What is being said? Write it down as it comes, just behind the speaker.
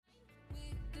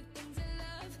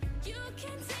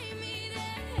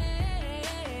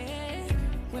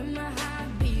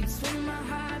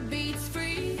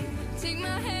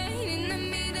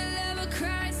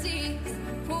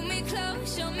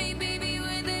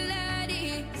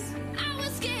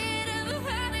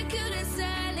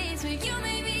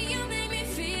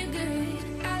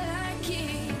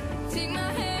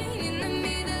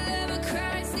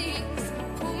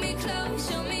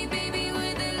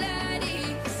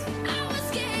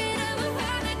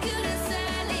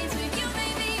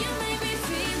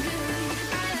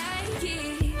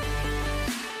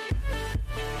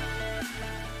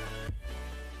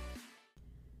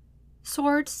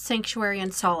Sword, Sanctuary,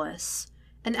 and Solace,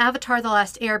 an Avatar: The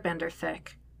Last Airbender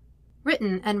fic.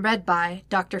 Written and read by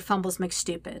Dr. Fumbles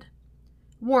McStupid.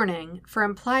 Warning, for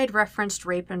implied referenced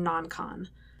rape and non-con.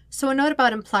 So a note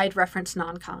about implied reference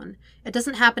non-con. It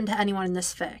doesn't happen to anyone in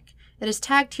this fic. It is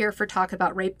tagged here for talk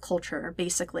about rape culture,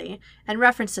 basically, and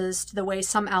references to the way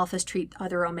some alphas treat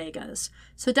other omegas.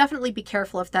 So definitely be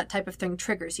careful if that type of thing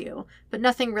triggers you, but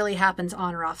nothing really happens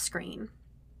on or off screen.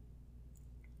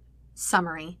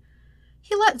 Summary.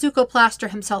 He let Zuko plaster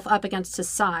himself up against his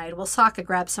side while Sokka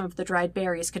grabbed some of the dried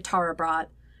berries Katara brought.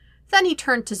 Then he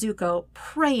turned to Zuko,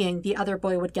 praying the other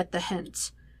boy would get the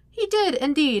hint. He did,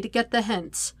 indeed, get the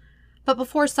hint. But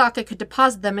before Sokka could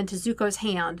deposit them into Zuko's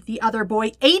hand, the other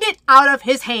boy ate it out of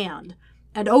his hand.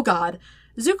 And oh god,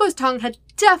 Zuko's tongue had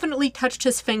definitely touched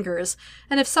his fingers,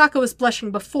 and if Sokka was blushing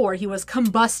before, he was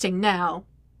combusting now.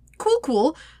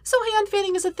 Cool. So hand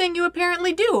feeding is a thing you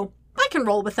apparently do. I can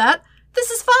roll with that.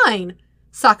 This is fine.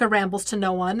 Sokka rambles to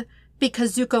no one,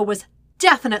 because Zuko was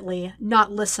definitely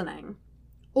not listening.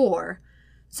 Or,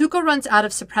 Zuko runs out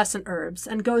of suppressant herbs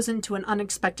and goes into an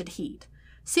unexpected heat.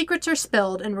 Secrets are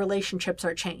spilled and relationships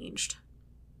are changed.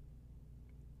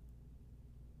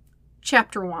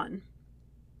 Chapter 1.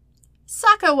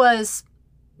 Sokka was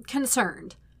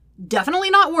concerned. Definitely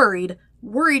not worried.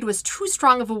 Worried was too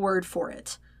strong of a word for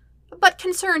it. But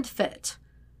concerned fit.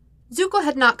 Zuko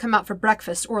had not come out for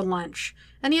breakfast or lunch,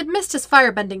 and he had missed his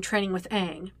firebending training with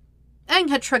Aang. Aang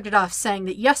had shrugged it off, saying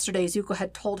that yesterday Zuko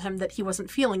had told him that he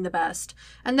wasn't feeling the best,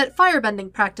 and that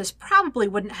firebending practice probably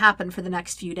wouldn't happen for the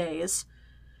next few days.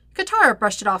 Katara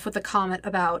brushed it off with a comment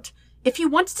about, "If he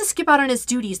wants to skip out on his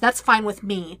duties, that's fine with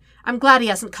me. I'm glad he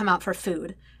hasn't come out for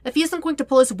food. If he isn't going to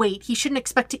pull his weight, he shouldn't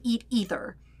expect to eat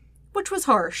either." Which was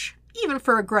harsh, even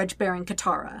for a grudge-bearing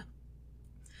Katara.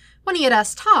 When he had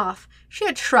asked Toph, she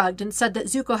had shrugged and said that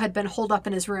Zuko had been holed up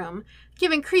in his room,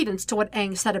 giving credence to what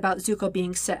Aang said about Zuko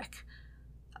being sick.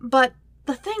 But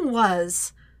the thing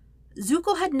was,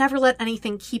 Zuko had never let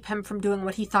anything keep him from doing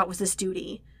what he thought was his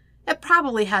duty. It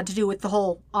probably had to do with the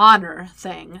whole honor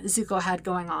thing Zuko had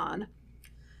going on.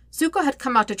 Zuko had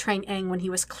come out to train Aang when he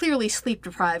was clearly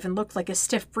sleep-deprived and looked like a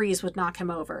stiff breeze would knock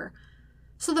him over.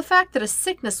 So the fact that a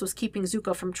sickness was keeping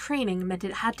Zuko from training meant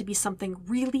it had to be something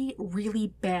really, really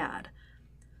bad.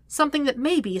 Something that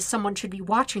maybe someone should be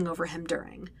watching over him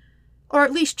during. Or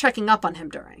at least checking up on him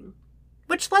during.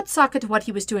 Which led Sokka to what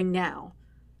he was doing now.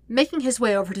 Making his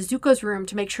way over to Zuko's room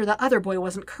to make sure the other boy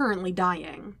wasn't currently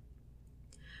dying.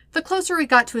 The closer he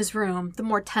got to his room, the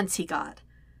more tense he got.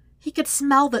 He could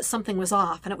smell that something was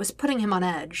off, and it was putting him on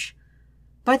edge.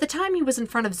 By the time he was in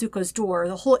front of Zuko's door,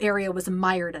 the whole area was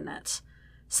mired in it.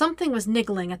 Something was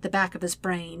niggling at the back of his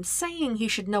brain, saying he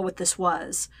should know what this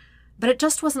was, but it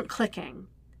just wasn't clicking.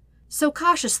 So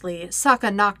cautiously,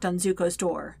 Sokka knocked on Zuko's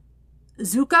door.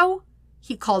 "Zuko?"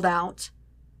 he called out.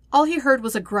 All he heard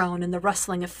was a groan and the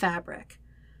rustling of fabric.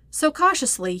 So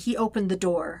cautiously, he opened the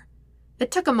door. It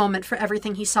took a moment for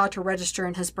everything he saw to register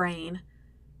in his brain.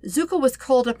 Zuko was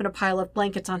curled up in a pile of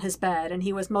blankets on his bed, and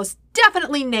he was most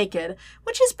definitely naked,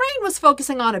 which his brain was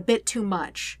focusing on a bit too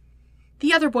much.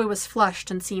 The other boy was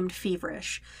flushed and seemed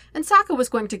feverish, and Sokka was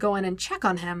going to go in and check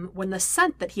on him when the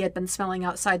scent that he had been smelling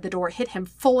outside the door hit him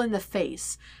full in the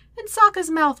face, and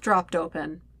Sokka's mouth dropped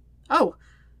open. Oh,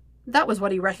 that was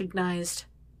what he recognized.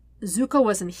 Zuko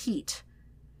was in heat.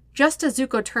 Just as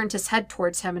Zuko turned his head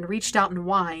towards him and reached out and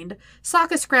whined,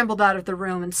 Sokka scrambled out of the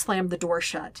room and slammed the door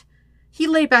shut. He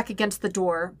lay back against the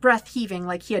door, breath heaving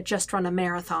like he had just run a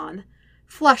marathon,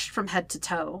 flushed from head to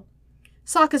toe.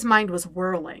 Sokka's mind was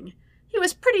whirling. He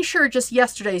was pretty sure just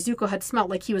yesterday Zuko had smelt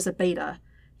like he was a beta.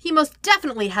 He most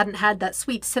definitely hadn't had that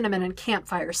sweet cinnamon and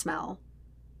campfire smell.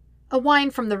 A whine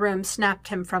from the room snapped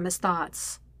him from his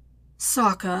thoughts.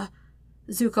 "Sokka!"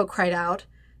 Zuko cried out,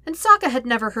 and Sokka had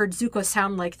never heard Zuko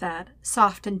sound like that,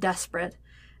 soft and desperate,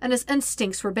 and his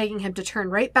instincts were begging him to turn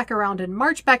right back around and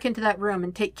march back into that room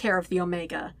and take care of the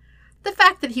Omega. The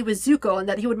fact that he was Zuko and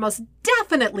that he would most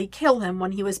definitely kill him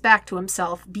when he was back to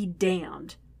himself be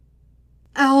damned.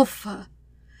 "Alpha!"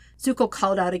 Zuko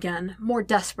called out again, more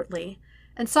desperately,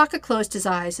 and Sokka closed his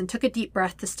eyes and took a deep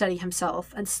breath to steady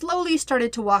himself, and slowly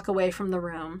started to walk away from the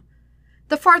room.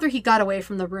 The farther he got away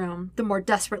from the room, the more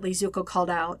desperately Zuko called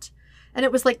out, and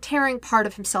it was like tearing part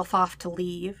of himself off to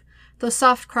leave, those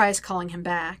soft cries calling him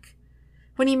back.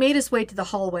 When he made his way to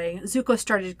the hallway, Zuko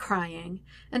started crying,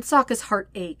 and Sokka's heart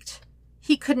ached.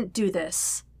 He couldn't do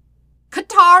this.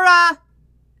 "Katara!"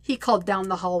 he called down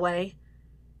the hallway.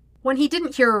 When he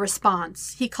didn't hear a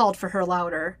response, he called for her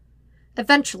louder.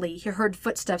 Eventually, he heard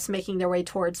footsteps making their way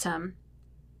towards him.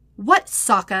 "What,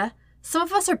 Sokka? Some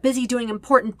of us are busy doing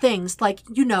important things like,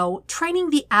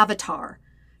 training the Avatar.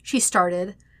 She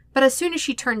started, but as soon as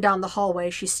she turned down the hallway,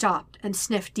 she stopped and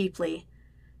sniffed deeply.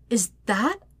 "Is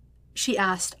that?" she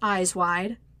asked, eyes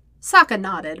wide. Sokka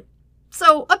nodded.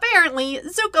 "So, apparently,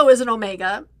 Zuko is an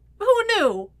Omega. Who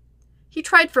knew?" He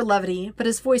tried for levity, but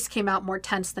his voice came out more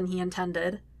tense than he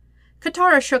intended.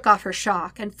 Katara shook off her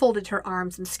shock and folded her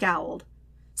arms and scowled.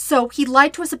 "So, he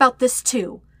lied to us about this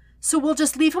too. So we'll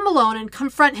just leave him alone and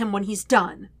confront him when he's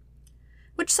done."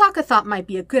 Which Sokka thought might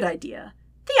be a good idea.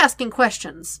 The asking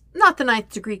questions, not the ninth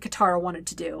degree Katara wanted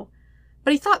to do.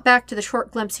 But he thought back to the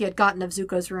short glimpse he had gotten of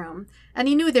Zuko's room, and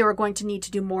he knew they were going to need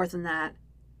to do more than that.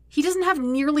 He doesn't have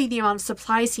nearly the amount of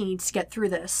supplies he needs to get through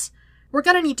this. We're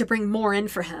gonna need to bring more in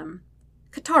for him.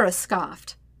 Katara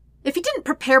scoffed. "If he didn't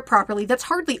prepare properly, that's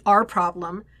hardly our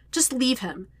problem. Just leave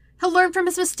him. He'll learn from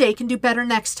his mistake and do better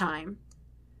next time."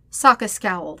 Sokka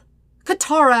scowled.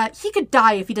 "Katara, he could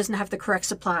die if he doesn't have the correct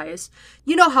supplies.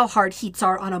 You know how hard heats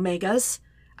are on Omegas.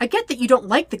 I get that you don't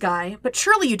like the guy, but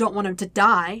surely you don't want him to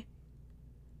die."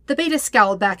 The beta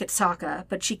scowled back at Sokka,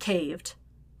 but she caved.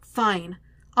 "Fine,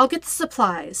 I'll get the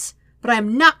supplies, but I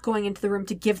am not going into the room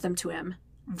to give them to him.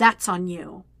 That's on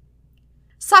you."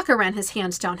 Sokka ran his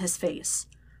hands down his face.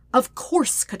 Of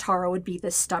course Katara would be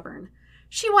this stubborn.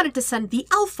 She wanted to send the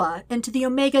Alpha into the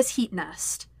Omega's heat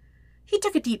nest. He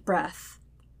took a deep breath.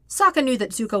 Sokka knew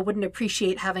that Zuko wouldn't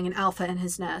appreciate having an Alpha in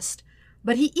his nest,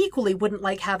 but he equally wouldn't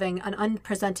like having an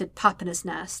unpresented pup in his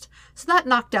nest, so that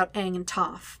knocked out Aang and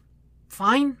Toph.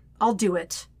 "Fine, I'll do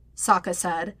it," Sokka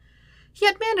said. He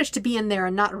had managed to be in there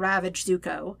and not ravage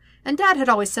Zuko, and Dad had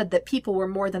always said that people were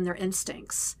more than their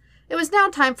instincts. It was now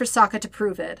time for Sokka to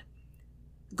prove it.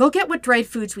 "Go get what dried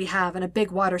foods we have and a big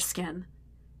water skin."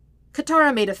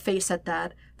 Katara made a face at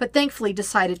that, but thankfully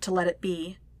decided to let it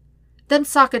be. Then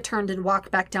Sokka turned and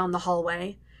walked back down the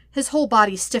hallway, his whole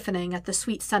body stiffening at the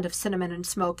sweet scent of cinnamon and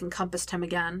smoke encompassed him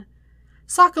again.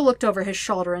 Sokka looked over his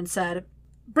shoulder and said,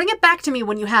 "Bring it back to me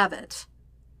when you have it."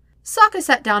 Sokka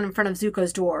sat down in front of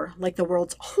Zuko's door, like the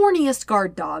world's horniest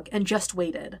guard dog, and just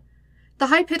waited. The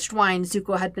high-pitched whine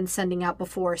Zuko had been sending out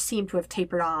before seemed to have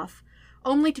tapered off,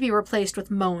 only to be replaced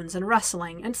with moans and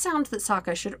rustling and sounds that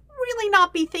Sokka should really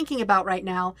not be thinking about right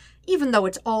now, even though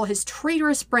it's all his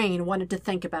traitorous brain wanted to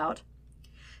think about.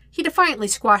 He defiantly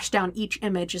squashed down each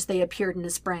image as they appeared in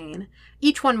his brain,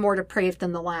 each one more depraved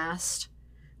than the last.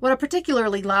 When a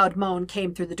particularly loud moan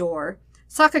came through the door,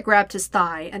 Sokka grabbed his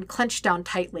thigh and clenched down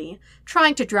tightly,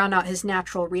 trying to drown out his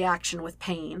natural reaction with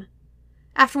pain.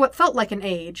 After what felt like an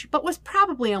age, but was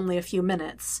probably only a few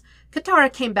minutes,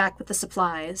 Katara came back with the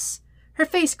supplies. Her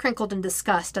face crinkled in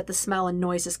disgust at the smell and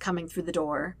noises coming through the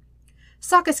door.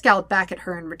 Sokka scowled back at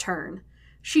her in return.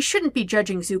 She shouldn't be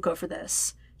judging Zuko for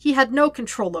this. He had no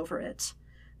control over it.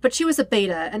 But she was a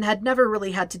beta and had never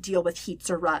really had to deal with heats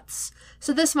or ruts,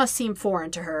 so this must seem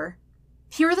foreign to her.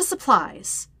 "Here are the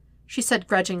supplies," she said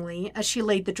grudgingly as she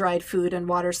laid the dried food and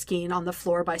water skein on the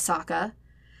floor by Sokka.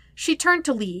 She turned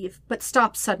to leave, but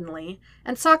stopped suddenly,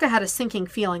 and Sokka had a sinking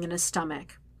feeling in his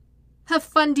stomach. "Have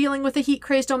fun dealing with a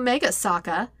heat-crazed Omega,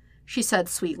 Sokka," she said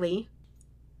sweetly.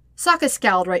 Sokka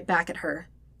scowled right back at her.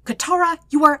 "Katara,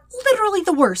 you are literally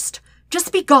the worst.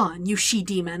 Just be gone, you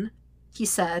she-demon," he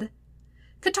said.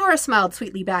 Katara smiled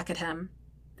sweetly back at him.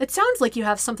 "It sounds like you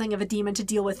have something of a demon to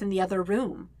deal with in the other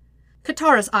room."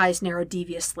 Katara's eyes narrowed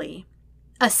deviously.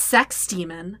 "A sex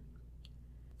demon?"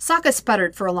 Sokka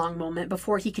sputtered for a long moment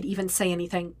before he could even say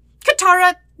anything.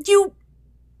 "Katara, you...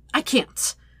 I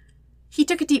can't." He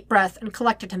took a deep breath and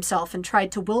collected himself and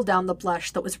tried to will down the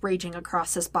blush that was raging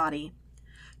across his body.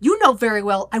 "You know very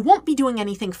well I won't be doing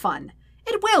anything fun.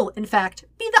 It will, in fact,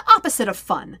 be the opposite of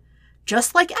fun.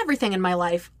 Just like everything in my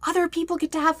life, other people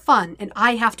get to have fun, and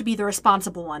I have to be the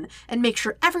responsible one and make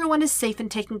sure everyone is safe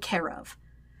and taken care of,"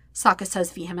 Sokka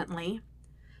says vehemently.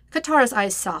 Katara's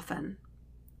eyes soften.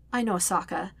 "I know,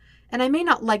 Sokka, and I may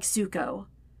not like Zuko."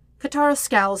 Katara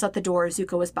scowls at the door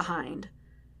Zuko was behind.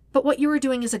 "But what you are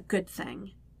doing is a good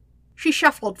thing." She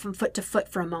shuffled from foot to foot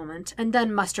for a moment, and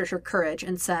then mustered her courage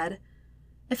and said,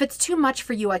 "If it's too much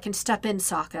for you, I can step in,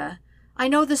 Sokka. I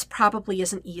know this probably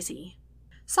isn't easy."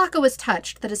 Sokka was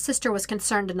touched that his sister was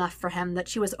concerned enough for him that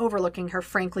she was overlooking her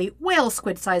frankly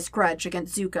whale-squid-sized grudge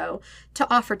against Zuko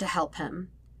to offer to help him.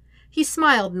 He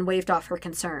smiled and waved off her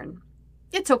concern.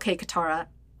 "It's okay, Katara.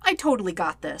 I totally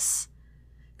got this."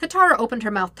 Katara opened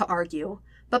her mouth to argue,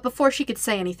 but before she could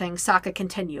say anything, Sokka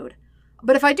continued,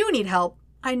 "But if I do need help,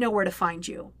 I know where to find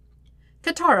you."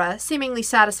 Katara, seemingly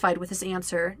satisfied with his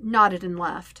answer, nodded and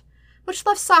left, which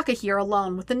left Sokka here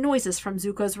alone with the noises from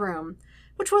Zuko's room,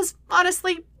 which was,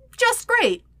 honestly, just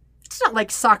great. It's not like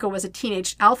Sokka was a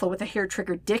teenage alpha with a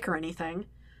hair-triggered dick or anything.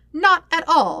 Not at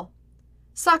all.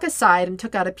 Sokka sighed and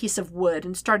took out a piece of wood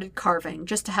and started carving,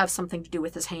 just to have something to do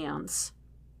with his hands.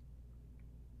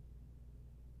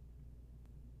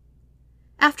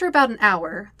 After about an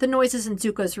hour, the noises in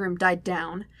Zuko's room died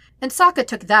down, and Sokka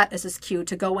took that as his cue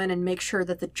to go in and make sure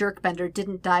that the jerkbender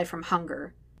didn't die from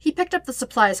hunger. He picked up the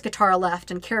supplies Katara left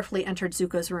and carefully entered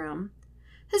Zuko's room.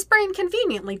 His brain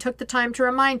conveniently took the time to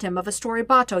remind him of a story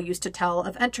Bato used to tell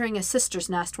of entering his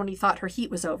sister's nest when he thought her heat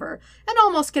was over, and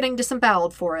almost getting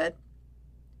disemboweled for it.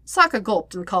 Sokka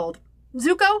gulped and called,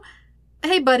 "Zuko?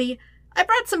 Hey, buddy, I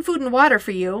brought some food and water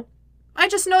for you. I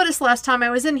just noticed last time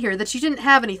I was in here that you didn't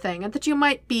have anything, and that you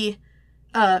might be,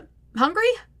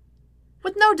 hungry?"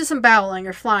 With no disemboweling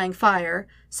or flying fire,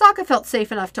 Sokka felt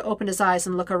safe enough to open his eyes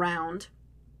and look around.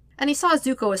 And he saw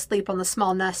Zuko asleep on the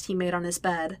small nest he made on his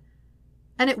bed.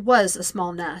 And it was a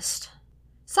small nest.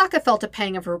 Sokka felt a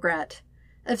pang of regret.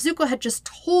 If Zuko had just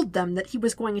told them that he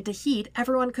was going into heat,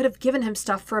 everyone could have given him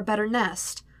stuff for a better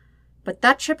nest. But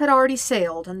that ship had already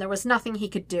sailed, and there was nothing he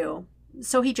could do,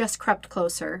 so he just crept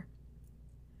closer.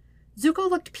 Zuko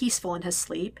looked peaceful in his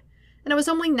sleep, and it was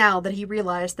only now that he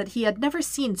realized that he had never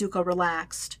seen Zuko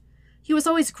relaxed. He was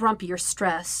always grumpy or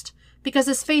stressed, because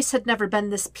his face had never been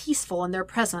this peaceful in their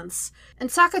presence, and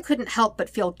Sokka couldn't help but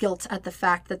feel guilt at the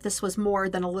fact that this was more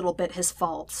than a little bit his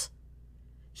fault.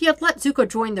 He had let Zuko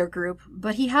join their group,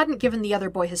 but he hadn't given the other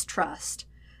boy his trust,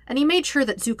 and he made sure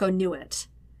that Zuko knew it.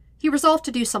 He resolved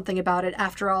to do something about it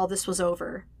after all this was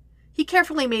over. He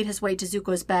carefully made his way to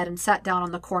Zuko's bed and sat down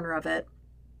on the corner of it.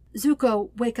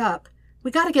 "Zuko, wake up. We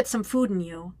gotta get some food in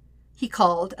you," he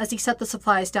called as he set the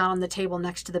supplies down on the table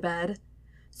next to the bed.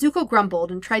 Zuko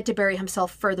grumbled and tried to bury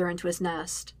himself further into his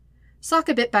nest.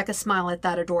 Sokka bit back a smile at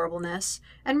that adorableness,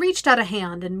 and reached out a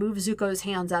hand and moved Zuko's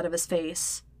hands out of his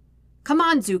face. "Come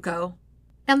on, Zuko."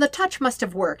 And the touch must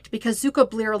have worked, because Zuko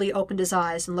blearily opened his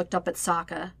eyes and looked up at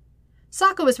Sokka.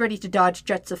 Sokka was ready to dodge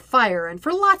jets of fire and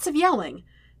for lots of yelling,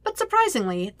 but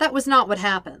surprisingly, that was not what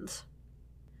happened.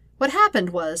 What happened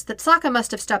was that Sokka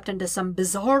must have stepped into some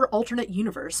bizarre alternate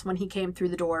universe when he came through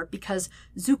the door, because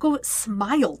Zuko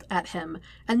smiled at him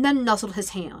and then nuzzled his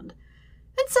hand.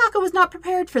 And Sokka was not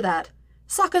prepared for that.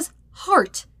 Sokka's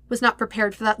heart was not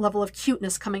prepared for that level of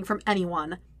cuteness coming from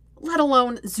anyone, let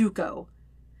alone Zuko.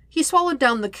 He swallowed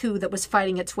down the coup that was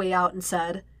fighting its way out and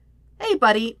said, "Hey,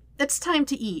 buddy, it's time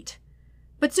to eat."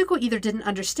 But Zuko either didn't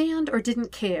understand or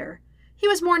didn't care. He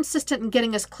was more insistent in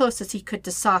getting as close as he could to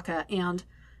Sokka, and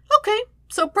okay,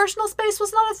 so personal space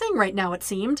was not a thing right now, it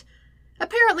seemed.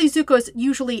 Apparently Zuko's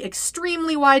usually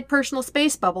extremely wide personal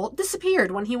space bubble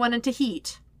disappeared when he went into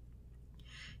heat.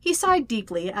 He sighed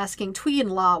deeply, asking Tui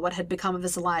and La what had become of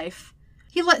his life.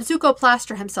 He let Zuko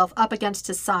plaster himself up against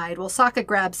his side while Sokka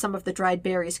grabbed some of the dried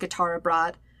berries Katara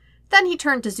brought. Then he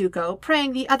turned to Zuko,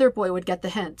 praying the other boy would get the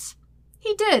hint.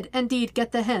 He did, indeed,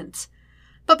 get the hint.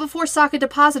 But before Sokka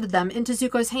deposited them into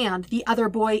Zuko's hand, the other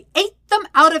boy ate them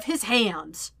out of his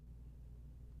hands.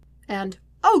 And,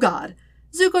 oh god,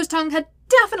 Zuko's tongue had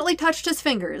definitely touched his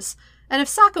fingers, and if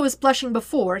Sokka was blushing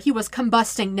before, he was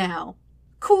combusting now.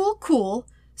 Cool, cool.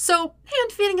 So,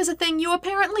 hand-feeding is a thing you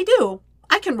apparently do.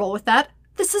 I can roll with that.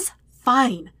 This is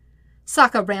fine.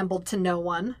 Sokka rambled to no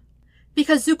one.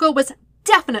 Because Zuko was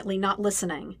definitely not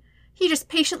listening. He just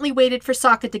patiently waited for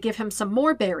Sokka to give him some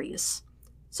more berries.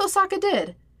 So Sokka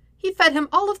did. He fed him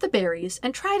all of the berries,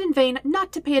 and tried in vain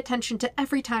not to pay attention to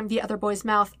every time the other boy's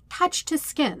mouth touched his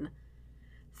skin.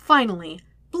 Finally,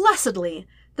 blessedly,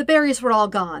 the berries were all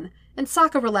gone, and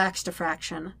Sokka relaxed a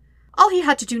fraction. All he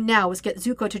had to do now was get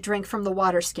Zuko to drink from the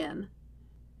water skin.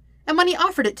 And when he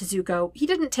offered it to Zuko, he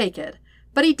didn't take it,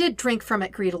 but he did drink from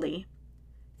it greedily.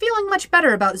 Feeling much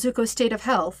better about Zuko's state of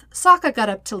health, Sokka got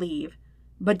up to leave.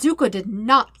 But Zuko did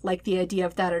not like the idea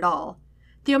of that at all.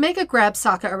 The Omega grabbed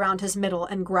Sokka around his middle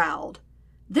and growled.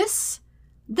 This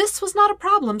was not a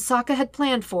problem Sokka had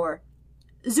planned for.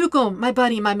 "Zuko, my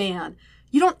buddy, my man,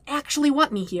 you don't actually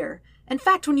want me here. In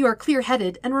fact, when you are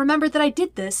clear-headed and remember that I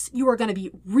did this, you are going to be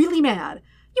really mad.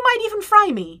 You might even fry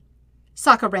me."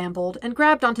 Sokka rambled and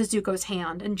grabbed onto Zuko's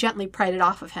hand and gently pried it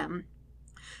off of him.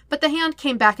 But the hand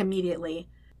came back immediately.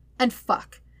 And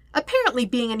fuck. Apparently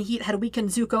being in heat had weakened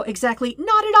Zuko exactly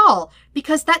not at all,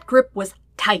 because that grip was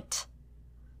tight.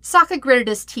 Sokka gritted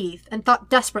his teeth and thought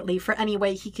desperately for any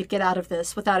way he could get out of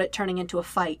this without it turning into a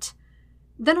fight.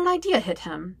 Then an idea hit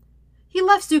him. He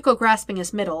left Zuko grasping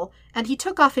his middle, and he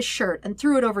took off his shirt and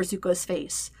threw it over Zuko's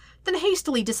face, then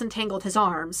hastily disentangled his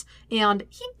arms, and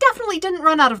he definitely didn't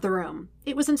run out of the room.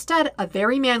 It was instead a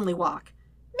very manly walk.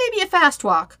 Maybe a fast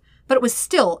walk, but it was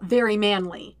still very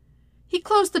manly. He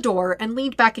closed the door and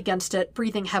leaned back against it,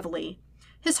 breathing heavily,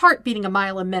 his heart beating a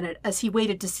mile a minute as he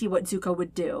waited to see what Zuko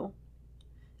would do.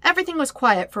 Everything was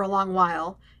quiet for a long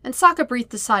while, and Sokka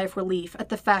breathed a sigh of relief at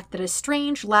the fact that his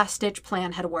strange last-ditch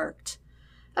plan had worked.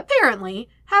 Apparently,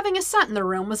 having a scent in the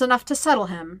room was enough to settle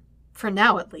him, for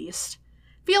now at least.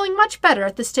 Feeling much better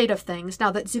at the state of things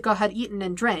now that Zuko had eaten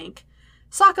and drank,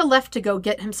 Sokka left to go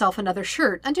get himself another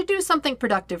shirt and to do something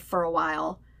productive for a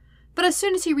while. But as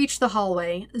soon as he reached the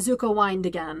hallway, Zuko whined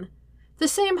again. The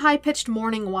same high-pitched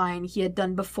morning whine he had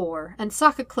done before, and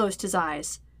Sokka closed his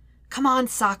eyes. "Come on,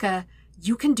 Sokka.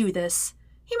 You can do this.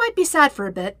 He might be sad for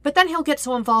a bit, but then he'll get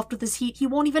so involved with his heat he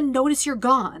won't even notice you're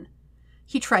gone."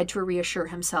 He tried to reassure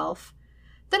himself.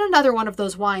 Then another one of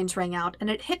those whines rang out, and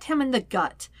it hit him in the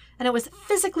gut, and it was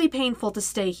physically painful to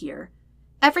stay here.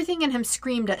 Everything in him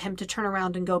screamed at him to turn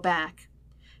around and go back.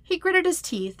 He gritted his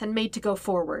teeth and made to go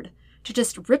forward, to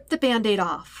just rip the Band-Aid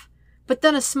off. But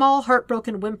then a small,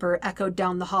 heartbroken whimper echoed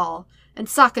down the hall, and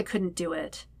Sokka couldn't do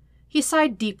it. He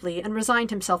sighed deeply and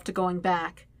resigned himself to going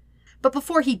back. But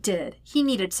before he did, he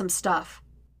needed some stuff.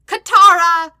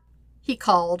 "Katara!" he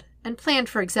called, and planned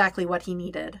for exactly what he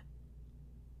needed.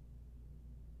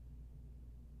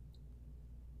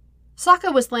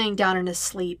 Sokka was laying down in his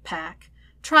sleep pack,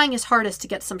 trying his hardest to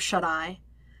get some shut-eye.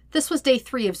 This was day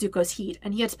 3 of Zuko's heat,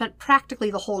 and he had spent practically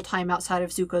the whole time outside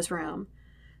of Zuko's room.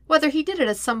 Whether he did it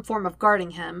as some form of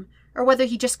guarding him, or whether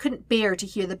he just couldn't bear to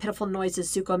hear the pitiful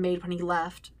noises Zuko made when he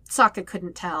left, Sokka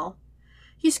couldn't tell.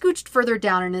 He scooched further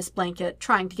down in his blanket,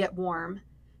 trying to get warm.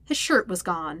 His shirt was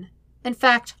gone. In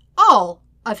fact, all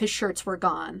of his shirts were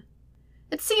gone.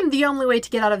 It seemed the only way to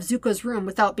get out of Zuko's room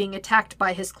without being attacked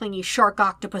by his clingy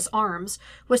shark-octopus arms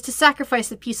was to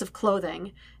sacrifice a piece of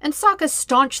clothing, and Sokka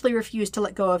staunchly refused to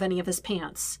let go of any of his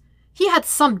pants. He had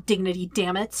some dignity,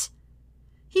 damn it!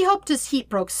 He hoped his heat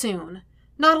broke soon,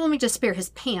 not only to spare his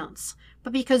pants,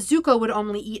 but because Zuko would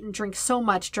only eat and drink so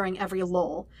much during every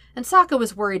lull, and Sokka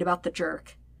was worried about the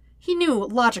jerk. He knew,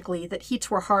 logically, that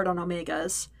heats were hard on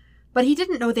Omegas, but he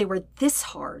didn't know they were this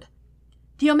hard.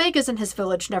 The Omegas in his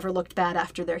village never looked bad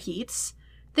after their heats.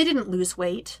 They didn't lose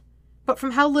weight. But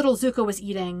from how little Zuko was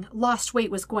eating, lost weight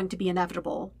was going to be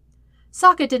inevitable.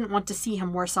 Sokka didn't want to see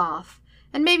him worse off,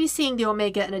 and maybe seeing the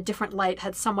Omega in a different light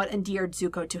had somewhat endeared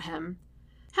Zuko to him.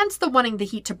 Hence the wanting the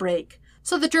heat to break,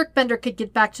 so the jerkbender could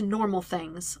get back to normal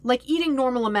things, like eating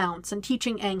normal amounts and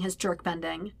teaching Aang his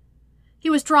jerkbending. He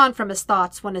was drawn from his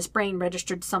thoughts when his brain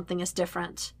registered something as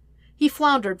different. He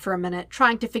floundered for a minute,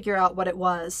 trying to figure out what it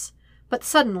was. But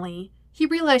suddenly, he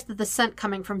realized that the scent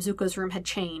coming from Zuko's room had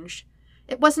changed.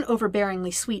 It wasn't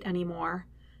overbearingly sweet anymore.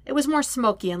 It was more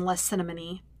smoky and less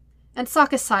cinnamony. And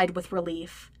Sokka sighed with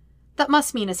relief. That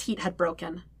must mean his heat had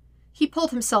broken. He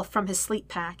pulled himself from his sleep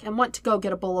pack and went to go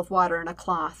get a bowl of water and a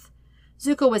cloth.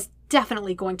 Zuko was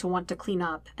definitely going to want to clean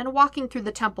up, and walking through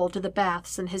the temple to the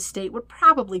baths in his state would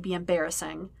probably be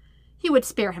embarrassing. He would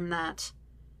spare him that.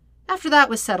 After that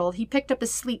was settled, he picked up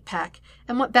his sleep pack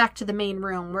and went back to the main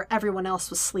room where everyone else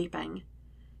was sleeping.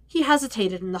 He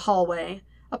hesitated in the hallway,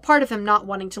 a part of him not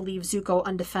wanting to leave Zuko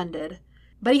undefended,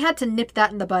 but he had to nip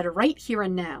that in the bud right here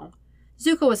and now.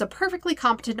 Zuko was a perfectly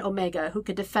competent Omega who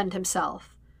could defend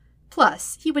himself.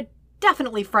 Plus, he would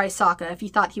definitely fry Sokka if he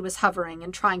thought he was hovering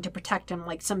and trying to protect him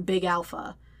like some big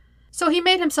alpha. So he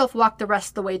made himself walk the rest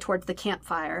of the way towards the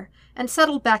campfire, and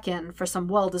settled back in for some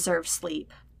well-deserved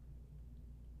sleep.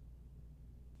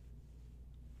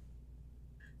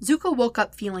 Zuko woke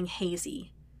up feeling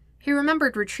hazy. He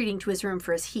remembered retreating to his room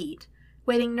for his heat,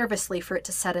 waiting nervously for it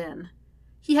to set in.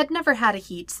 He had never had a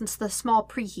heat since the small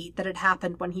preheat that had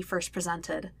happened when he first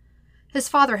presented. His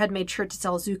father had made sure to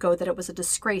tell Zuko that it was a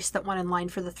disgrace that one in line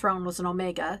for the throne was an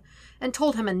Omega, and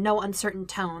told him in no uncertain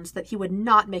tones that he would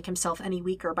not make himself any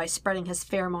weaker by spreading his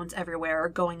pheromones everywhere or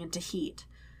going into heat.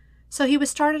 So he was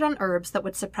started on herbs that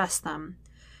would suppress them,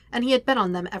 and he had been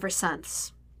on them ever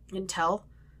since. Until,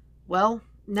 well,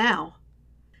 now.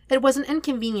 It was an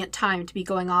inconvenient time to be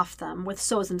going off them, with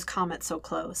Sozin's comet so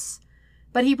close.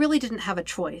 But he really didn't have a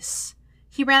choice.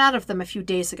 He ran out of them a few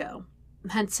days ago,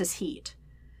 hence his heat.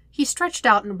 He stretched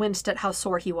out and winced at how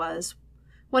sore he was.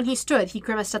 When he stood, he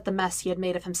grimaced at the mess he had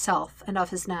made of himself and of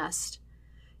his nest.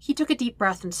 He took a deep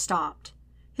breath and stopped.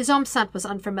 His own scent was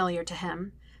unfamiliar to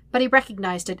him, but he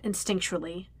recognized it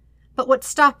instinctually. But what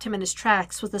stopped him in his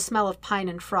tracks was the smell of pine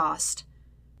and frost.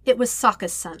 It was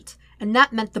Sokka's scent, and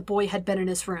that meant the boy had been in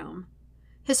his room.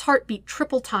 His heart beat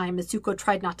triple time as Zuko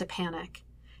tried not to panic.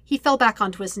 He fell back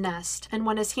onto his nest, and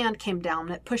when his hand came down,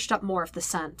 it pushed up more of the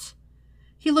scent.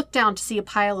 He looked down to see a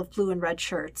pile of blue and red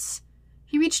shirts.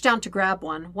 He reached down to grab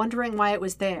one, wondering why it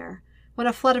was there, when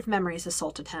a flood of memories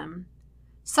assaulted him.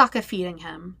 Sokka feeding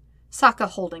him, Sokka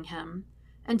holding him,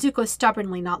 and Zuko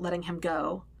stubbornly not letting him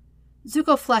go.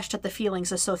 Zuko flushed at the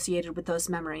feelings associated with those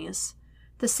memories.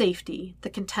 the safety, the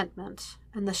contentment,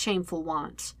 and the shameful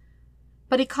want.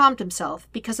 But he calmed himself,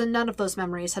 because in none of those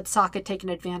memories had Sokka taken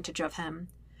advantage of him.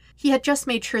 He had just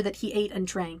made sure that he ate and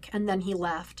drank, and then he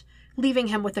left, leaving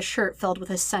him with a shirt filled with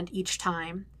his scent each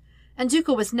time. And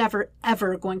Zuko was never,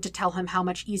 ever going to tell him how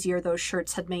much easier those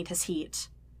shirts had made his heat.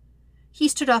 He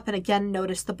stood up and again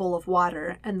noticed the bowl of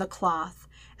water and the cloth,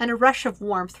 and a rush of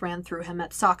warmth ran through him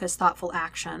at Sokka's thoughtful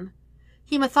action.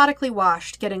 He methodically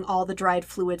washed, getting all the dried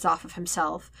fluids off of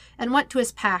himself, and went to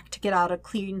his pack to get out a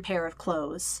clean pair of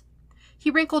clothes. He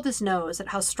wrinkled his nose at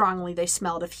how strongly they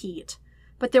smelled of heat,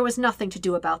 but there was nothing to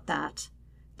do about that.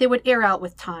 They would air out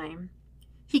with time.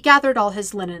 He gathered all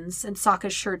his linens and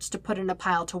Sokka's shirts to put in a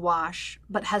pile to wash,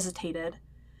 but hesitated.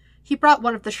 He brought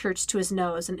one of the shirts to his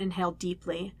nose and inhaled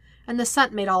deeply, and the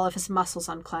scent made all of his muscles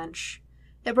unclench.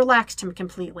 It relaxed him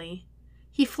completely.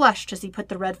 He flushed as he put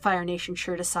the Red Fire Nation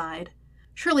shirt aside.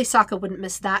 Surely Sokka wouldn't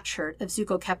miss that shirt if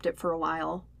Zuko kept it for a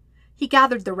while. He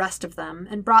gathered the rest of them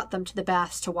and brought them to the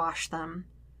baths to wash them.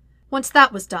 Once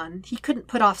that was done, he couldn't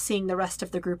put off seeing the rest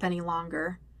of the group any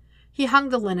longer. He hung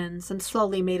the linens and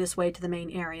slowly made his way to the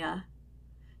main area.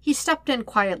 He stepped in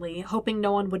quietly, hoping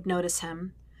no one would notice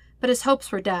him, but his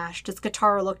hopes were dashed as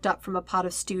Katara looked up from a pot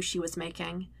of stew she was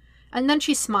making, and then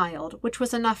she smiled, which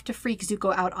was enough to freak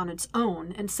Zuko out on its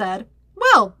own, and said,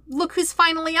 "Well, look who's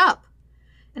finally up!"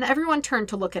 And everyone turned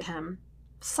to look at him.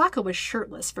 Sokka was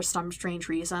shirtless for some strange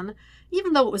reason,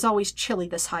 even though it was always chilly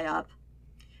this high up.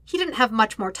 He didn't have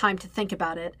much more time to think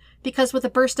about it, because with a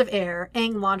burst of air,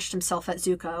 Aang launched himself at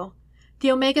Zuko.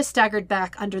 The Omega staggered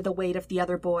back under the weight of the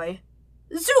other boy.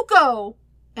 "Zuko!"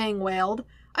 Aang wailed.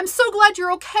 "I'm so glad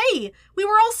you're okay! We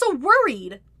were all so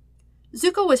worried!"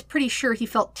 Zuko was pretty sure he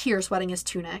felt tears wetting his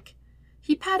tunic.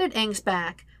 He patted Aang's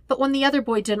back, but when the other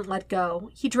boy didn't let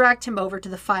go, he dragged him over to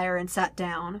the fire and sat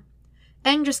down.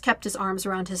 Aang just kept his arms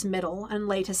around his middle and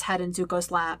laid his head in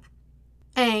Zuko's lap.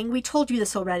 "Aang, we told you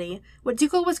this already. What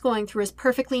Zuko was going through is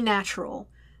perfectly natural.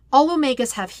 All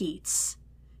Omegas have heats,"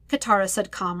 Katara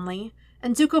said calmly,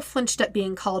 and Zuko flinched at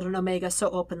being called an Omega so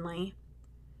openly.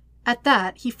 At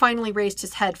that, he finally raised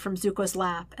his head from Zuko's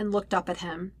lap and looked up at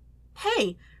him.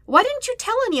 "Hey, why didn't you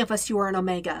tell any of us you were an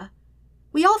Omega?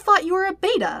 We all thought you were a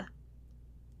Beta,"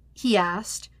 he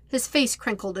asked, his face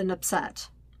crinkled and upset.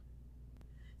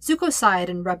 Zuko sighed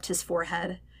and rubbed his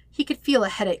forehead. He could feel a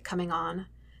headache coming on.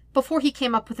 Before he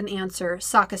came up with an answer,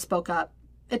 Sokka spoke up.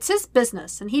 "It's his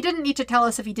business, and he didn't need to tell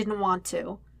us if he didn't want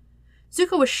to."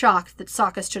 Zuko was shocked that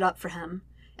Sokka stood up for him.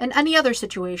 In any other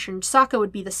situation, Sokka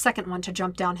would be the second one to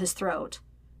jump down his throat.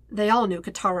 They all knew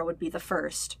Katara would be the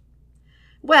first.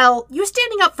 "Well, you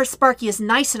standing up for Sparky is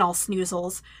nice and all,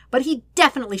 Snoozles, but he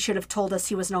definitely should have told us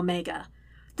he was an Omega.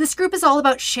 This group is all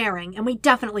about sharing, and we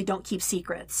definitely don't keep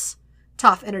secrets,"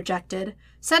 Toph interjected,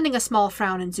 sending a small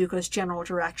frown in Zuko's general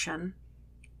direction.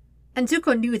 And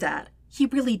Zuko knew that. He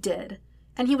really did.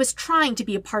 And he was trying to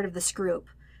be a part of this group,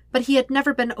 but he had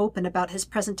never been open about his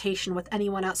presentation with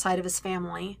anyone outside of his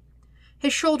family.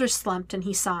 His shoulders slumped and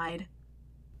he sighed.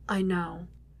 "I know,"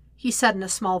 he said in a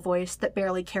small voice that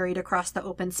barely carried across the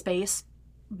open space.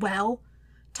 "Well,"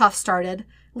 Toph started,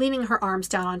 leaning her arms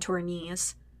down onto her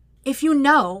knees. "If you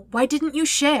know, why didn't you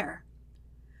share?"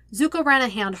 Zuko ran a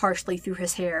hand harshly through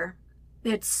his hair.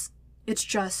 It's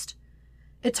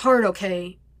hard,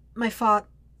 okay?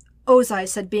 Ozai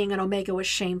said being an Omega was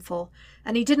shameful,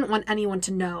 and he didn't want anyone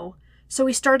to know, so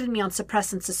he started me on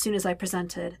suppressants as soon as I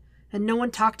presented, and no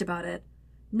one talked about it.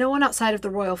 No one outside of the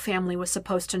royal family was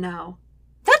supposed to know."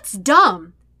 "That's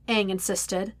dumb," Aang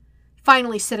insisted,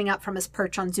 finally sitting up from his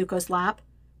perch on Zuko's lap.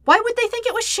 "Why would they think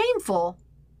it was shameful?"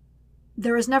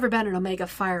 "There has never been an Omega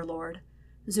Fire Lord,"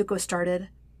 Zuko started.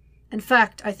 "In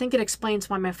fact, I think it explains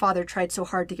why my father tried so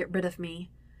hard to get rid of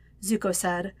me," Zuko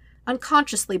said,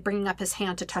 unconsciously bringing up his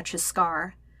hand to touch his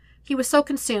scar. He was so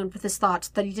consumed with his thoughts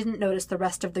that he didn't notice the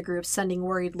rest of the group sending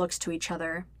worried looks to each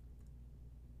other.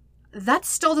 "That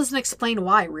still doesn't explain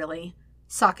why, really,"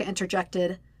 Sokka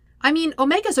interjected. "I mean,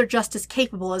 Omegas are just as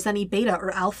capable as any Beta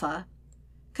or Alpha."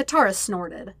 Katara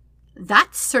snorted.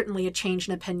 "That's certainly a change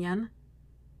in opinion."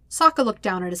 Sokka looked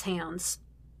down at his hands.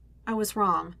 "I was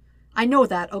wrong. I know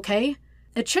that, okay?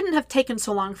 It shouldn't have taken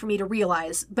so long for me to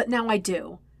realize, but now I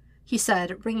do," he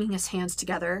said, wringing his hands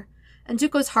together, and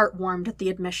Zuko's heart warmed at the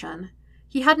admission.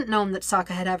 He hadn't known that Sokka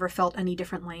had ever felt any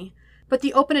differently, but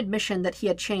the open admission that he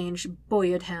had changed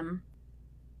buoyed him.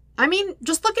 "I mean,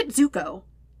 just look at Zuko,"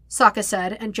 Sokka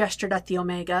said and gestured at the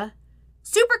Omega.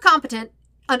 "Super competent,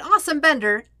 an awesome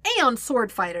bender, and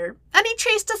sword fighter, and he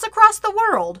chased us across the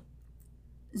world."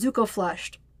 Zuko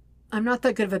flushed. "I'm not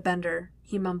that good of a bender,"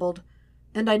 he mumbled,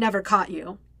 "and I never caught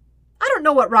you." I don't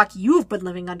know what rock you've been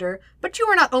living under, but you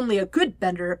are not only a good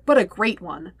bender, but a great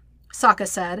one, Sokka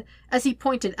said, as he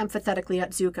pointed emphatically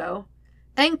at Zuko.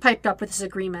 Aang piped up with his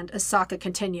agreement as Sokka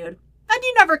continued. And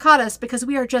you never caught us because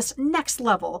we are just next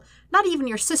level. Not even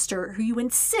your sister, who you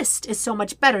insist is so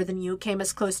much better than you, came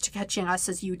as close to catching us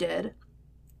as you did.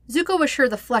 Zuko was sure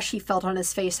the flesh he felt on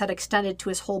his face had extended to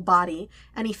his whole body,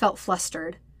 and he felt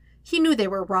flustered. He knew they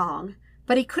were wrong,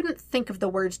 but he couldn't think of the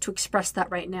words to express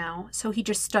that right now, so he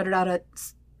just stuttered out a,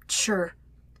 sure.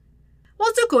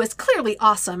 Well, Zuko is clearly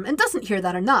awesome and doesn't hear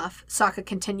that enough, Sokka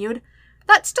continued.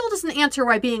 That still doesn't answer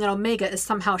why being an Omega is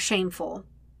somehow shameful.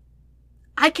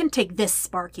 I can take this,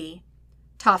 Sparky,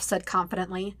 Toph said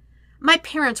confidently. My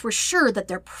parents were sure that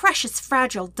their precious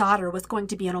fragile daughter was going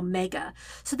to be an Omega,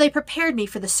 so they prepared me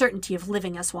for the certainty of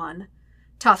living as one,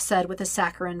 Toph said with a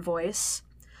saccharine voice.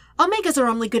 Omegas are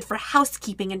only good for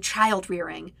housekeeping and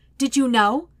child-rearing. Did you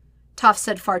know, Toph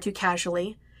said far too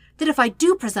casually, that if I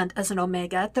do present as an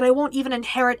Omega, that I won't even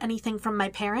inherit anything from my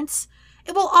parents?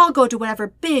 It will all go to whatever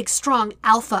big, strong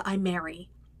alpha I marry,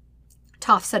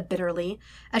 Toph said bitterly,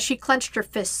 as she clenched her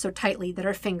fists so tightly that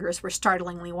her fingers were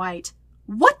startlingly white.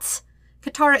 What?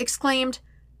 Katara exclaimed.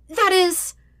 That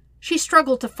is... She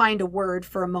struggled to find a word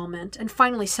for a moment, and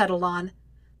finally settled on,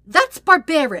 that's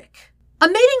barbaric. A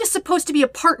mating is supposed to be a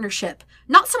partnership,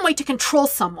 not some way to control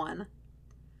someone.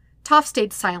 Toph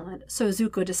stayed silent, so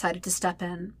Zuko decided to step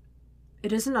in.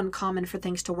 It isn't uncommon for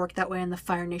things to work that way in the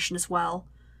Fire Nation as well.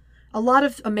 A lot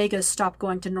of Omegas stop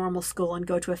going to normal school and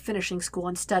go to a finishing school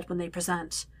instead when they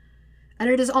present. And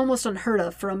it is almost unheard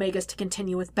of for Omegas to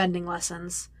continue with bending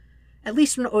lessons. At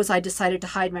least when Ozai decided to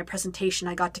hide my presentation,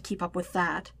 I got to keep up with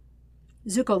that.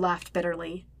 Zuko laughed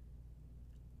bitterly.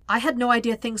 I had no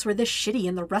idea things were this shitty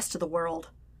in the rest of the world,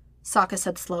 Sokka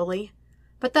said slowly,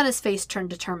 but then his face turned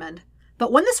determined.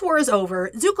 But when this war is over,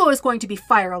 Zuko is going to be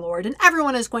Fire Lord, and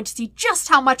everyone is going to see just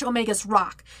how much Omegas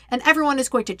rock, and everyone is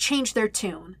going to change their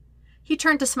tune. He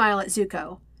turned to smile at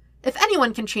Zuko. If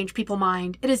anyone can change people's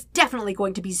mind, it is definitely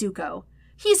going to be Zuko.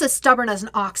 He's as stubborn as an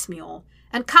ox mule,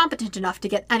 and competent enough to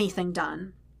get anything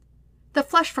done. The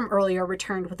flush from earlier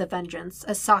returned with a vengeance,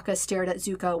 as Sokka stared at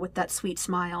Zuko with that sweet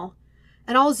smile.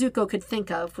 And all Zuko could think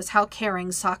of was how caring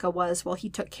Sokka was while he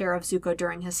took care of Zuko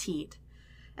during his heat.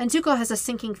 And Zuko has a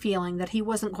sinking feeling that he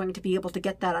wasn't going to be able to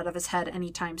get that out of his head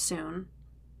anytime soon.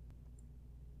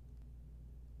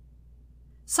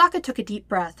 Sokka took a deep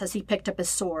breath as he picked up his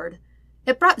sword.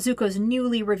 It brought Zuko's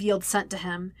newly revealed scent to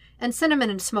him, and cinnamon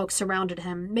and smoke surrounded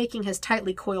him, making his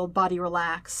tightly coiled body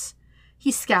relax. He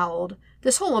scowled.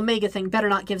 This whole Omega thing better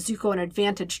not give Zuko an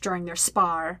advantage during their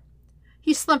spar.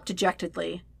 He slumped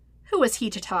dejectedly. Who was he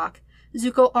to talk?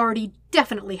 Zuko already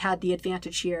definitely had the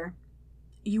advantage here.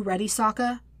 You ready,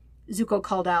 Sokka? Zuko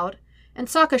called out, and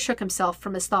Sokka shook himself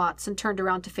from his thoughts and turned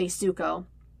around to face Zuko.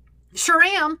 Sure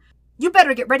am! You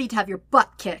better get ready to have your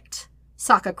butt kicked,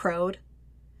 Sokka crowed.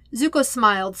 Zuko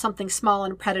smiled something small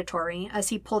and predatory as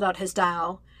he pulled out his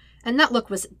dao, and that look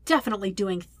was definitely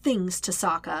doing things to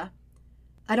Sokka.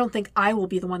 I don't think I will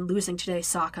be the one losing today,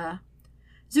 Sokka.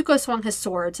 Zuko swung his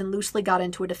swords and loosely got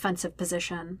into a defensive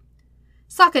position.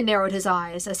 Sokka narrowed his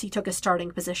eyes as he took a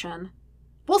starting position.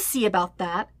 We'll see about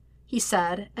that, he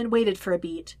said, and waited for a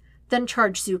beat, then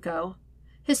charged Zuko.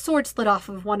 His sword slid off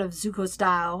of one of Zuko's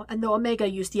dao, and the Omega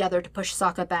used the other to push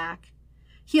Sokka back.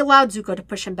 He allowed Zuko to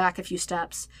push him back a few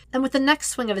steps, and with the next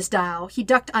swing of his dao, he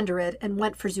ducked under it and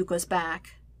went for Zuko's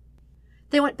back.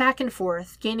 They went back and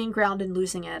forth, gaining ground and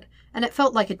losing it, and it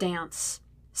felt like a dance.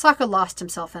 Sokka lost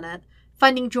himself in it,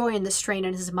 finding joy in the strain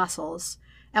in his muscles,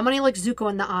 and when he looked Zuko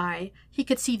in the eye, he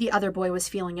could see the other boy was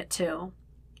feeling it too.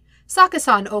 Sokka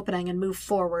saw an opening and moved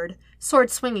forward, sword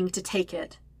swinging to take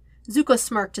it. Zuko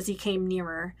smirked as he came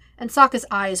nearer, and Sokka's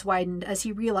eyes widened as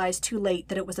he realized too late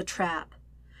that it was a trap.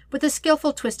 With a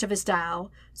skillful twist of his dao,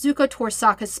 Zuko tore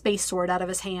Sokka's space sword out of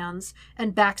his hands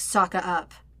and backed Sokka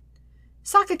up.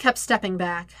 Sokka kept stepping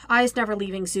back, eyes never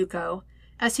leaving Zuko,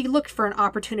 as he looked for an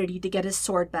opportunity to get his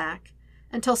sword back,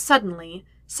 until suddenly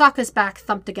Sokka's back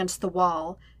thumped against the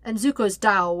wall, and Zuko's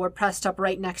dao were pressed up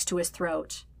right next to his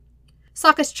throat.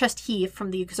 Sokka's chest heaved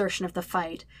from the exertion of the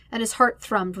fight, and his heart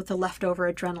thrummed with the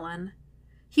leftover adrenaline.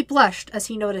 He blushed as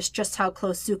he noticed just how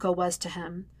close Zuko was to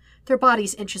him, their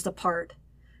bodies inches apart.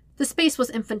 The space was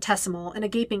infinitesimal and a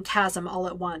gaping chasm all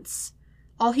at once.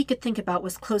 All he could think about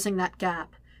was closing that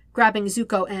gap, grabbing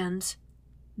Zuko and...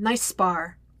 Nice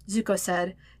spar, Zuko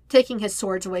said, taking his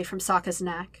swords away from Sokka's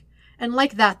neck, and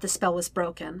like that the spell was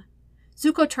broken.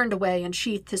 Zuko turned away and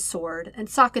sheathed his sword, and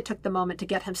Sokka took the moment to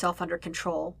get himself under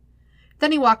control.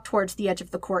 Then he walked towards the edge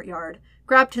of the courtyard,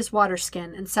 grabbed his water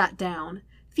skin, and sat down,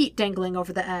 feet dangling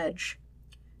over the edge.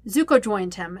 Zuko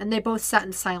joined him, and they both sat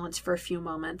in silence for a few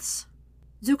moments.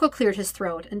 Zuko cleared his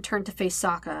throat and turned to face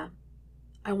Sokka.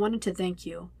 I wanted to thank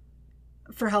you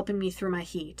for helping me through my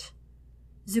heat,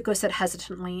 Zuko said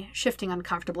hesitantly, shifting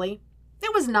uncomfortably.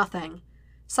 It was nothing.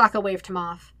 Sokka waved him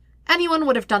off. Anyone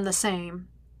would have done the same.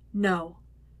 No,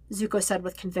 Zuko said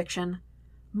with conviction.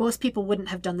 Most people wouldn't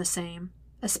have done the same,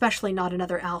 especially not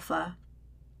another Alpha.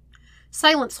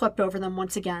 Silence swept over them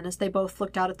once again as they both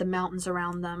looked out at the mountains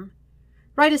around them.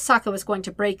 Right as Sokka was going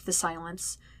to break the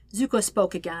silence, Zuko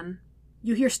spoke again.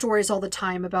 You hear stories all the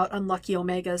time about unlucky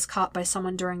Omegas caught by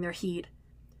someone during their heat.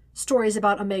 Stories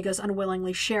about Omegas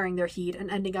unwillingly sharing their heat and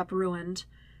ending up ruined,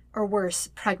 or worse,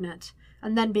 pregnant,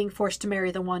 and then being forced to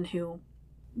marry the one who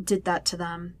did that to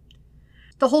them.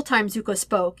 The whole time Zuko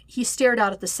spoke, he stared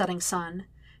out at the setting sun.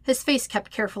 His face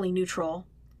kept carefully neutral.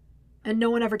 And no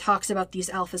one ever talks about these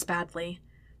Alphas badly.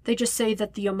 They just say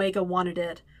that the Omega wanted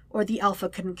it, or the Alpha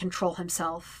couldn't control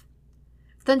himself.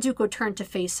 Then Zuko turned to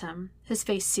face him, his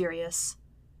face serious.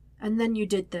 And then you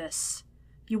did this.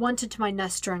 You went into my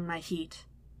nest during my heat.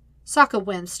 Sokka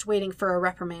winced, waiting for a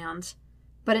reprimand,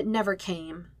 but it never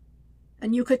came.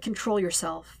 And you could control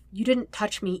yourself. You didn't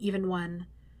touch me even when...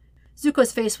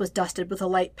 Zuko's face was dusted with a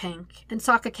light pink, and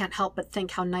Sokka can't help but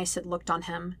think how nice it looked on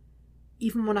him.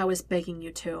 Even when I was begging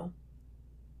you to.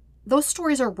 Those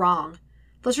stories are wrong.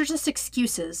 Those are just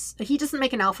excuses. He doesn't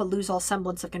make an Alpha lose all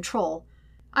semblance of control.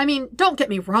 I mean, don't get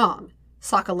me wrong,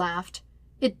 Sokka laughed.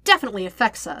 It definitely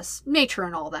affects us, nature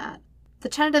and all that. The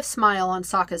tentative smile on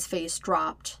Sokka's face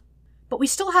dropped. But we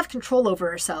still have control over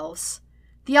ourselves.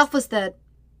 The Alphas that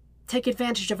take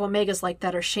advantage of Omegas like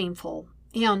that are shameful.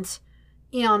 And...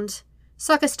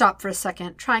 Sokka stopped for a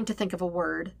second, trying to think of a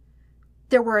word.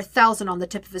 There were 1,000 on the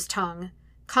tip of his tongue,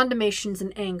 condemnations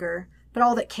and anger, but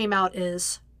all that came out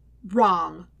is...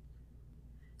 wrong.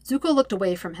 Zuko looked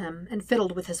away from him and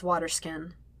fiddled with his water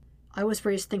skin. I was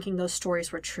raised thinking those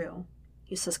stories were true,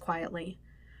 he says quietly.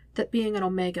 That being an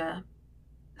Omega,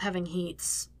 having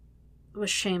heats, was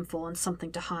shameful and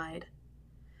something to hide.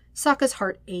 Sokka's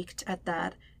heart ached at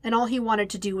that, and all he wanted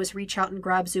to do was reach out and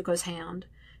grab Zuko's hand,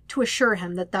 to assure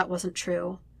him that that wasn't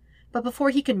true. But before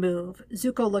he could move,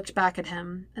 Zuko looked back at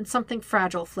him, and something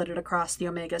fragile flitted across the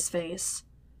Omega's face.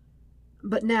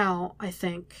 But now, I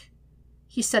think,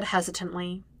 he said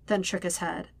hesitantly, then shook his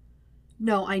head.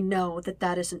 No, I know that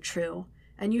that isn't true,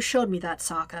 and you showed me that,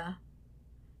 Sokka.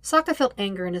 Sokka felt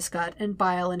anger in his gut and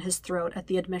bile in his throat at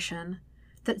the admission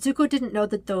that Zuko didn't know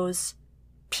that those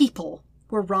people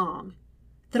were wrong.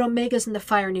 That Omegas in the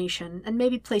Fire Nation, and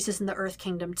maybe places in the Earth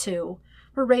Kingdom too,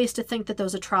 were raised to think that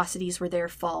those atrocities were their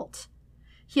fault.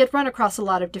 He had run across a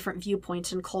lot of different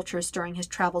viewpoints and cultures during his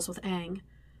travels with Aang.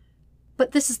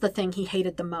 But this is the thing he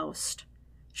hated the most.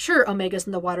 Sure, Omegas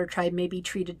in the Water Tribe may be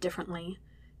treated differently.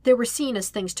 They were seen as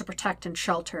things to protect and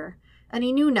shelter, and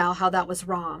he knew now how that was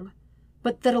wrong.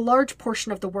 But that a large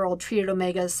portion of the world treated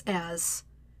Omegas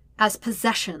as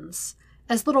possessions,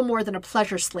 as little more than a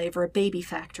pleasure slave or a baby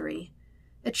factory.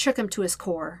 It shook him to his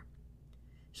core.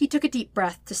 He took a deep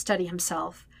breath to steady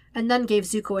himself, and then gave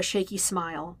Zuko a shaky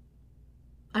smile.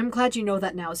 I'm glad you know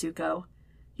that now, Zuko.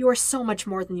 You are so much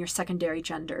more than your secondary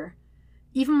gender.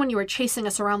 Even when you were chasing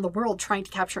us around the world trying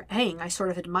to capture Aang, I sort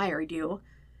of admired you.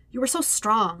 You were so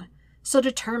strong, so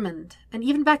determined, and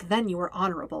even back then you were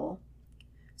honorable.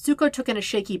 Zuko took in a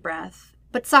shaky breath,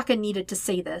 but Sokka needed to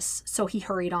say this, so he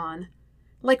hurried on.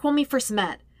 Like when we first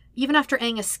met, even after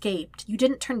Aang escaped, you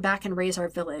didn't turn back and raise our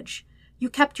village. You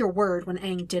kept your word when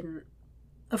Aang didn't.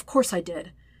 Of course I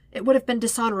did. It would have been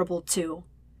dishonorable, too.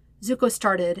 Zuko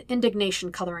started,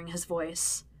 indignation coloring his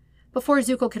voice. Before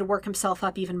Zuko could work himself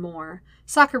up even more,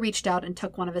 Sokka reached out and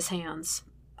took one of his hands.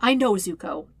 I know,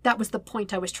 Zuko. That was the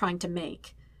point I was trying to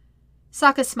make.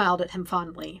 Sokka smiled at him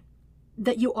fondly.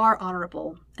 That you are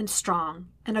honorable, and strong,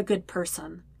 and a good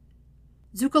person.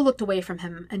 Zuko looked away from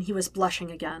him, and he was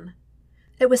blushing again.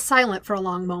 It was silent for a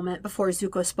long moment before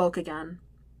Zuko spoke again.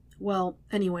 Well,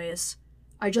 anyways,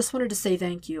 I just wanted to say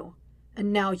thank you.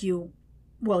 And now you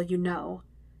know.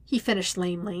 He finished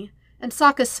lamely, and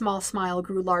Sokka's small smile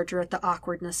grew larger at the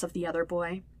awkwardness of the other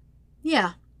boy.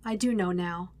 Yeah, I do know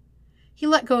now. He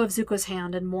let go of Zuko's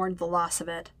hand and mourned the loss of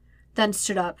it, then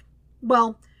stood up.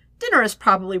 Well, dinner is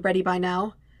probably ready by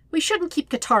now. We shouldn't keep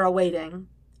Katara waiting.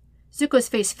 Zuko's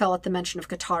face fell at the mention of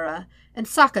Katara, and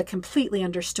Sokka completely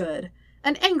understood.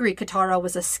 An angry Katara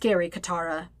was a scary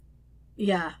Katara.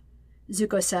 Yeah,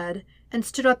 Zuko said, and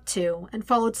stood up too, and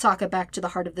followed Sokka back to the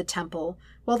heart of the temple,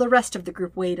 while the rest of the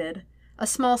group waited, a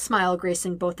small smile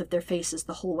gracing both of their faces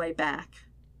the whole way back.